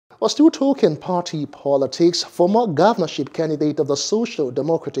We're still talking party politics. Former governorship candidate of the Social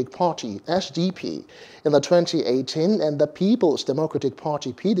Democratic Party, SDP, in the 2018 and the People's Democratic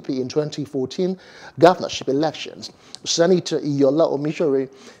Party, PDP, in 2014 governorship elections, Senator Iyiola Omisore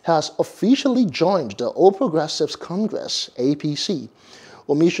has officially joined the All Progressives Congress, APC.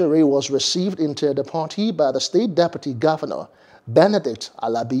 Omisore was received into the party by the State Deputy Governor, Benedict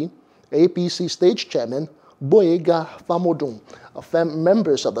Alabi, APC State Chairman, Boyega Famodun,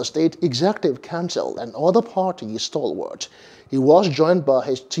 members of the State Executive Council and other party stalwarts. He was joined by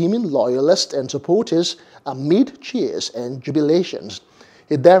his teeming loyalists and supporters amid cheers and jubilations.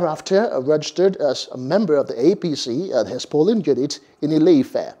 He thereafter registered as a member of the APC at his polling unit in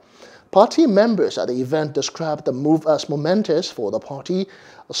Ile-Ife. Party members at the event described the move as momentous for the party,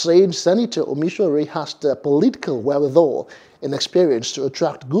 saying Senator Omisore has the political wherewithal and experience to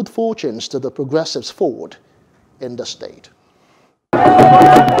attract good fortunes to the progressives forward in the state.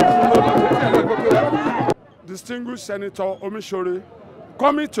 Distinguished Senator Omisore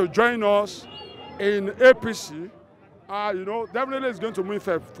coming to join us in APC, definitely is going to move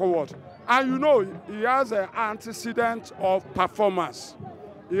forward. And he has an antecedent of performance.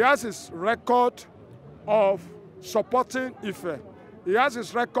 He has his record of supporting Ife. He has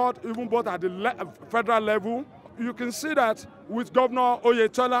his record even both at the federal level. You can see that with Governor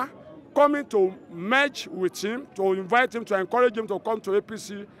Oyetola coming to merge with him, to invite him, to encourage him to come to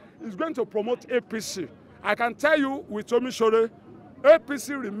APC, is going to promote APC. I can tell you with Omisore,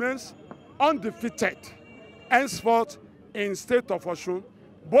 APC remains undefeated henceforth in state of Osun,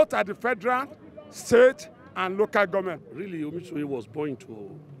 both at the federal, state, and local government. Really, Omisore was born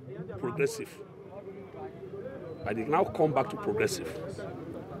to progressive. I did now come back to progressive.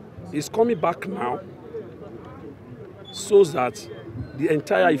 He's coming back now so that the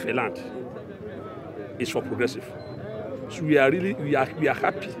entire Ife land is for progressive. So we are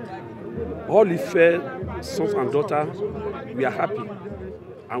happy. All Ife sons and daughters, we are happy,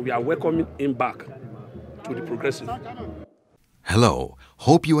 and we are welcoming him back to the progressive. Hello,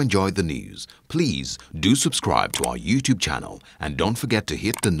 hope you enjoyed the news. Please do subscribe to our YouTube channel and don't forget to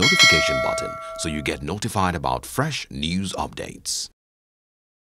hit the notification button so you get notified about fresh news updates.